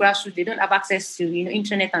 people in the grassroots, they don't have access to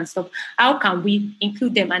internet and stuff. How can we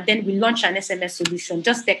include them? And then we launched an SMS solution,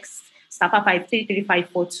 just text STAPA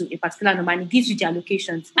 5335542, a particular number, and it gives you their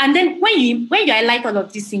locations. And then when you highlight all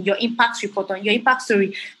of this in your impact report, on your impact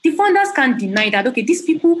story, the funders can't deny that, okay, these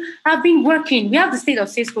people have been working. We have the State of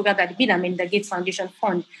Sales program that the Bill and Melinda Gates Foundation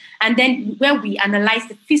fund. And then where we analyze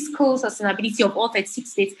the fiscal sustainability of all 36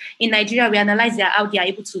 states in Nigeria, we analyze how they are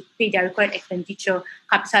able to pay their required expenditure,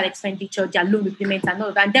 capital expenditure, their loan repayments, and all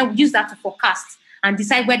of that. And then we use that to forecast and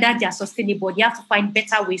decide whether they are sustainable. They have to find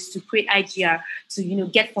better ways to create IGR to,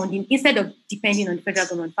 get funding instead of depending on the federal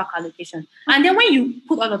government for allocation. And then when you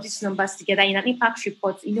put all of these numbers together in an impact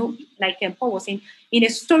report, like Paul was saying, in a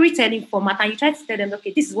storytelling format, and you try to tell them,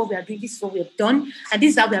 okay, this is what we are doing, this is what we have done, and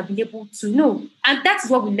this is how we have been able to know. And that's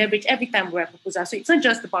what we leverage every time we write a proposal. So it's not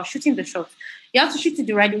just about shooting the shot. You have to shoot it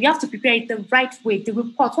the right way. You have to prepare it the right way. The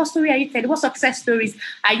report, what story are you telling? What success stories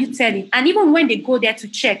are you telling? And even when they go there to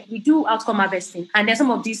check, we do outcome harvesting. And then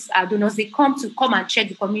some of these donors, they come and check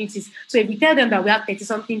the communities. So if we tell them that we have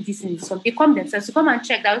 30-something this and this, they come themselves to come and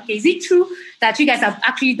check that, okay, is it true that you guys have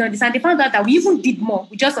actually done this? And they found out that we even did more.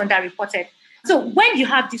 We just underreported. So when you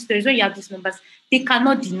have these stories, when you have these numbers, they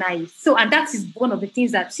cannot deny it. So, and that is one of the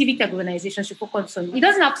things that civic tech organizations should focus on. It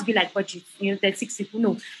doesn't have to be like budget, there's 6 people.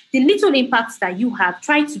 No, the little impacts that you have,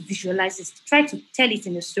 try to visualize it, try to tell it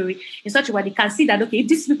in a story in such a way they can see that, okay, if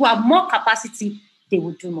these people have more capacity, they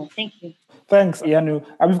will do more. Thank you. Thanks, Iyanu.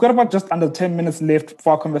 We've got about just under 10 minutes left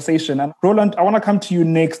for our conversation. And Roland, I want to come to you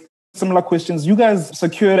next. Similar questions. You guys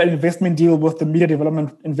secured an investment deal with the Media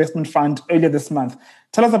Development Investment Fund earlier this month.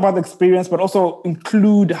 Tell us about the experience, but also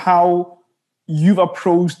include how you've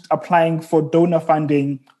approached applying for donor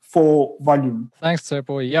funding for Volume. Thanks,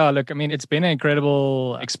 Tsepo. Yeah, look, it's been an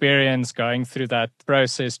incredible experience going through that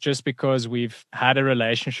process just because we've had a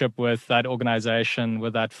relationship with that organization,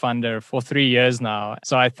 with that funder for 3 years now.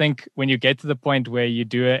 So I think when you get to the point where you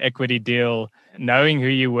do an equity deal, knowing who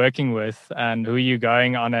you're working with and who you're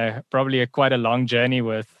going on quite a long journey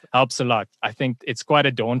with helps a lot. I think it's quite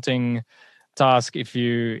a daunting task if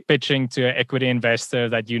you're pitching to an equity investor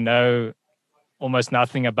that you know almost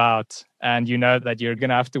nothing about, and you know that you're going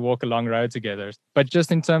to have to walk a long road together. But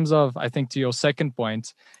just in terms of, I think to your second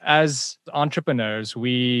point, as entrepreneurs,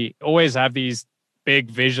 we always have these big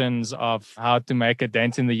visions of how to make a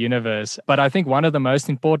dent in the universe. But I think one of the most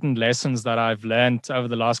important lessons that I've learned over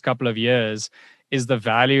the last couple of years is the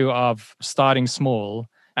value of starting small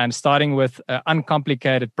and starting with an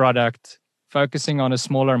uncomplicated product, focusing on a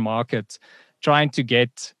smaller market, trying to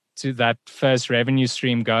get to that first revenue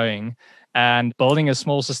stream going, and building a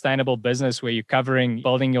small sustainable business where you're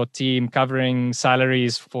building your team, covering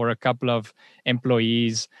salaries for a couple of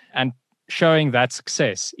employees, and showing that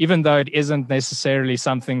success, even though it isn't necessarily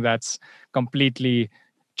something that's completely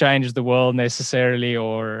changed the world necessarily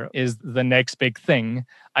or is the next big thing.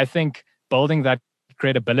 I think building that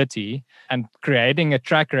credibility and creating a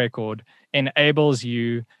track record enables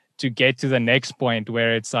you to get to the next point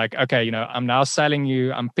where it's like, okay, I'm now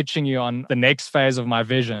I'm pitching you on the next phase of my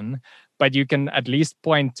vision, but you can at least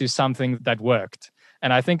point to something that worked.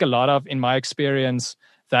 And I think in my experience,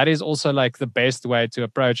 that is also like the best way to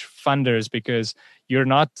approach funders, because you're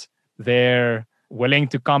not there willing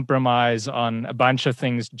to compromise on a bunch of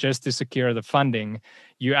things just to secure the funding.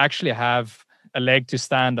 You actually have a leg to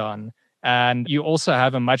stand on. And you also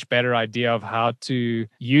have a much better idea of how to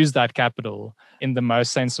use that capital in the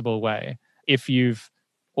most sensible way. If you've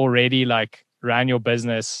already ran your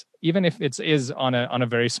business, even if it is on a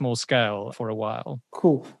very small scale for a while.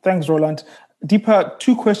 Cool. Thanks, Roland. Deepa,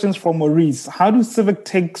 2 questions from Maurice. How do civic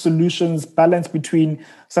tech solutions balance between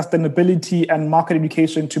sustainability and market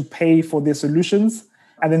education to pay for their solutions?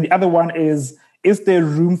 And then the other one is there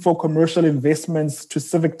room for commercial investments to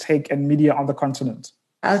civic tech and media on the continent?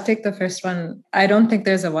 I'll take the first one. I don't think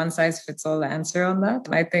there's a one-size-fits-all answer on that.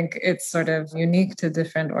 I think it's sort of unique to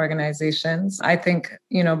different organizations. I think,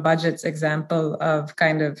 Budget's example of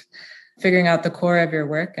kind of figuring out the core of your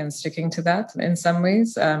work and sticking to that in some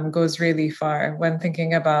ways goes really far when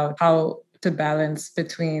thinking about how to balance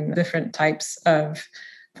between different types of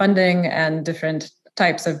funding and different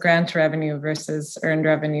types of grant revenue versus earned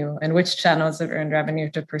revenue, and which channels of earned revenue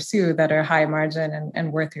to pursue that are high margin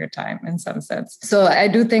and worth your time in some sense. So I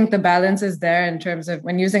do think the balance is there in terms of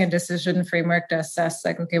when using a decision framework to assess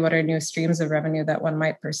okay, what are new streams of revenue that one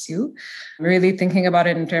might pursue? Really thinking about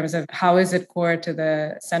it in terms of how is it core to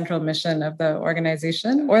the central mission of the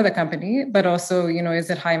organization or the company, but also, is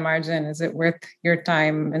it high margin? Is it worth your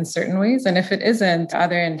time in certain ways? And if it isn't, are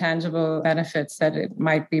there intangible benefits that it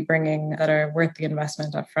might be bringing that are worth the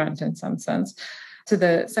investment up front in some sense? To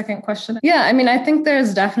the second question. Yeah, I mean, I think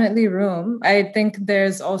there's definitely room. I think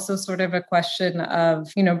there's also sort of a question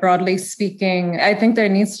of, broadly speaking, I think there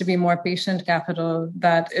needs to be more patient capital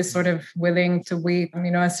that is sort of willing to wait,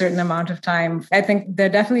 a certain amount of time. I think there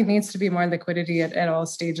definitely needs to be more liquidity at all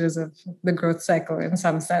stages of the growth cycle in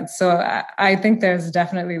some sense. So I think there's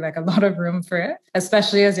definitely like a lot of room for it,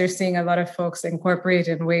 especially as you're seeing a lot of folks incorporate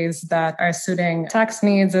in ways that are suiting tax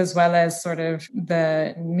needs as well as sort of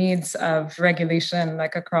the needs of regulation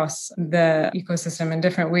like across the ecosystem in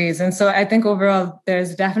different ways. And so I think overall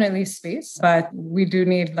there's definitely space, but we do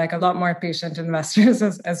need like a lot more patient investors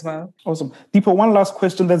as well. Awesome. Deepa, one last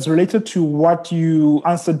question that's related to what you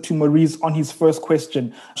answered to Maurice on his first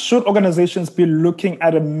question. Should organizations be looking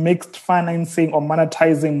at a mixed financing or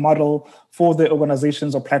monetizing model for their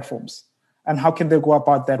organizations or platforms? And how can they go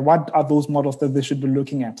about that? What are those models that they should be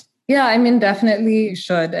looking at? Yeah, I mean, definitely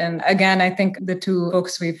should. And again, I think the two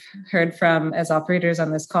folks we've heard from as operators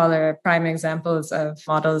on this call are prime examples of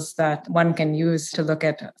models that one can use to look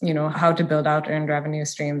at, how to build out earned revenue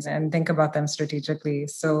streams and think about them strategically.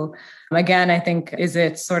 So again, I think, is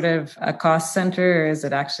it sort of a cost center or is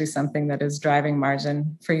it actually something that is driving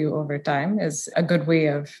margin for you over time is a good way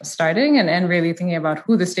of starting and really thinking about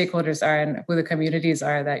who the stakeholders are and who the communities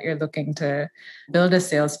are that you're looking to build a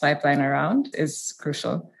sales pipeline around is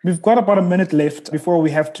crucial. We've got about a minute left before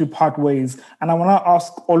we have to part ways. And I want to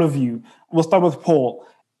ask all of you, we'll start with Paul.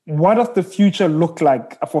 What does the future look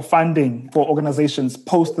like for funding for organizations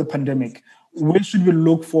post the pandemic? Where should we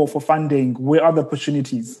look for funding? Where are the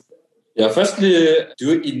opportunities? Yeah, firstly,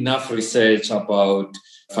 do enough research about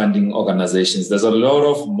funding organizations. There's a lot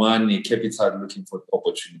of money, capital looking for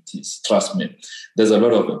opportunities. Trust me, there's a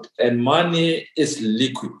lot of it. And money is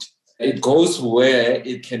liquid. It goes where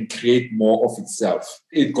it can create more of itself.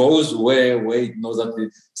 It goes where it knows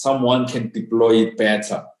that someone can deploy it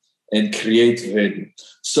better and create value.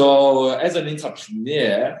 So as an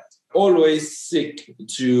entrepreneur, always seek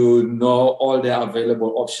to know all the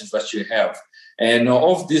available options that you have. And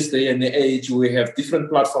of this day and age, we have different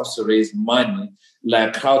platforms to raise money,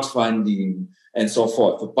 like crowdfunding and so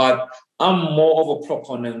forth. But I'm more of a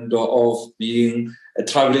proponent of being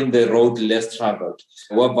traveling the road less traveled,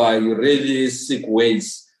 whereby you really seek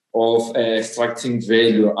ways of extracting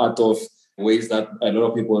value out of ways that a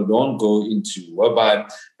lot of people don't go into, whereby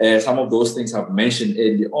some of those things I've mentioned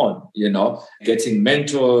early on, getting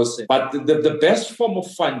mentors. But the best form of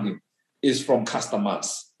funding is from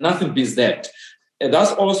customers. Nothing beats that. And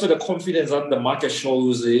that's also the confidence that the market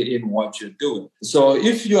shows in what you're doing. So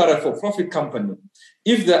if you are a for-profit company,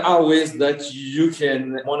 if there are ways that you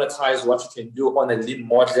can monetize what you can do on a lean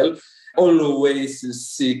model, always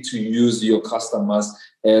seek to use your customers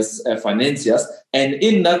as financiers. And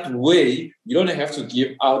in that way, you don't have to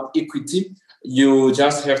give out equity. You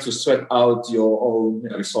just have to sweat out your own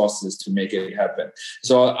resources to make it happen.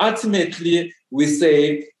 So ultimately, we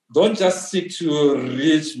say, don't just seek to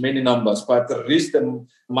reach many numbers, but reach the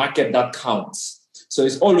market that counts. So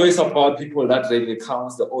it's always about people that really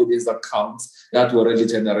counts, the audience that counts, that will really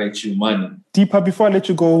generate you money. Deepa, before I let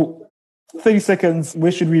you go, 30 seconds,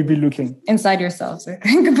 where should we be looking? Inside yourselves, I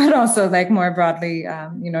think, but also like more broadly,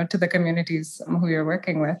 to the communities who you're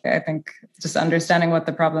working with. I think just understanding what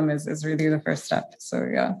the problem is really the first step. So,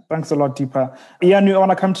 yeah. Thanks a lot, Deepa. Ian, I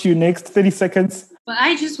want to come to you next. 30 seconds. But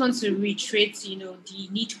I just want to reiterate, the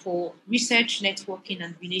need for research, networking,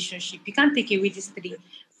 and relationship. You can't take away these three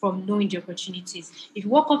from knowing the opportunities. If you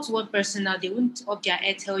walk up to one person now, they won't up their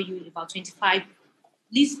head tell you about 25. At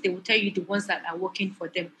least they will tell you the ones that are working for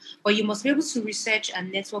them. But you must be able to research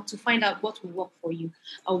and network to find out what will work for you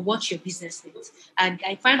or what your business needs. And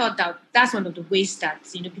I find out that that's one of the ways that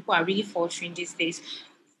people are really faltering these days.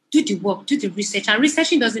 Do the work, do the research. And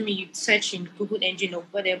researching doesn't mean you search in Google engine or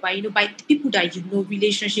whatever, by people that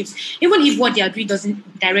relationships. Even if what they are doing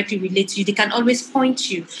doesn't directly relate to you, they can always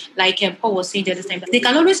point you, like Paul was saying the other time, they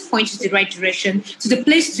can always point you to the right direction, to the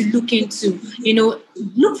place to look into.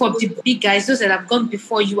 Look for the big guys, those that have gone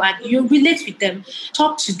before you, and you relate with them,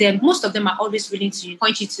 talk to them. Most of them are always willing to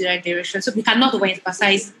point you to the right direction. So we cannot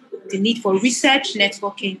overemphasize the need for research,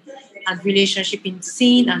 networking, and relationship in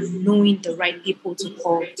seeing and knowing the right people to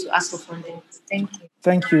call to ask for funding. Thank you.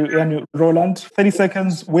 Thank you, Ian. Roland, 30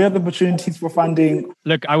 seconds. Where are the opportunities for funding?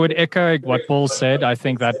 Look, I would echo what Paul said. I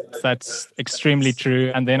think that's extremely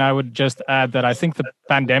true. And then I would just add that I think the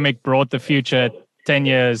pandemic brought the future 10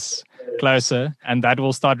 years closer, and that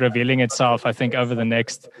will start revealing itself, I think, over the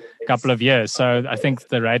next couple of years. So I think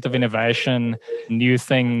the rate of innovation, new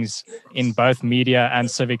things in both media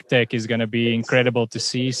and civic tech is going to be incredible to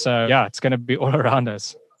see. So yeah, it's going to be all around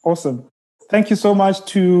us. Awesome. Thank you so much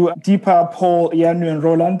to Deepa, Paul, Yanu, and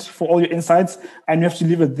Roland for all your insights. And we have to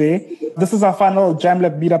leave it there. This is our final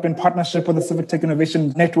JamLab meetup in partnership with the Civic Tech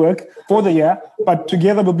Innovation Network for the year. But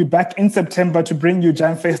together we'll be back in September to bring you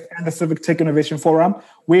JamFest and the Civic Tech Innovation Forum,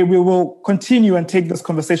 where we will continue and take this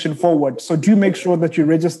conversation forward. So do make sure that you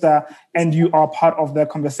register and you are part of the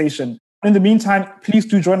conversation. In the meantime, please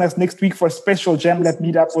do join us next week for a special JamLab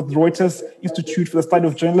meetup with Reuters Institute for the Study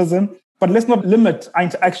of Journalism. But let's not limit our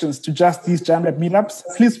interactions to just these JamLab meetups.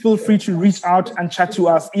 Please feel free to reach out and chat to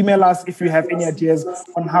us. Email us if you have any ideas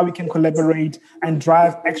on how we can collaborate and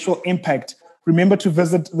drive actual impact. Remember to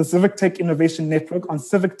visit the Civic Tech Innovation Network on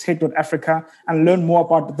civictech.africa and learn more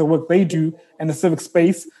about the work they do in the civic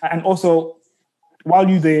space. And also, while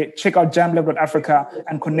you're there, check out jamlab.africa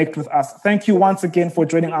and connect with us. Thank you once again for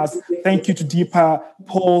joining us. Thank you to Deepa,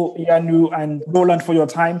 Paul, Yanu, and Roland for your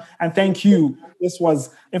time. And thank you. This was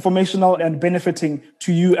informational and benefiting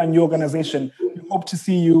to you and your organization. We hope to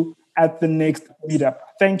see you at the next meetup.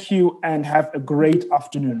 Thank you and have a great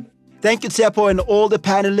afternoon. Thank you, Tsepo, and all the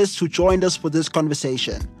panelists who joined us for this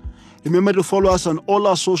conversation. Remember to follow us on all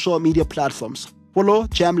our social media platforms. Follow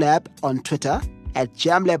JamLab on Twitter at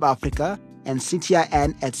JamLab Africa and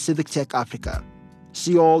CTIN at Civic Tech Africa.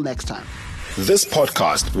 See you all next time. This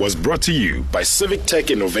podcast was brought to you by Civic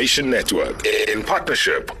Tech Innovation Network in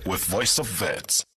partnership with Voice of Vets.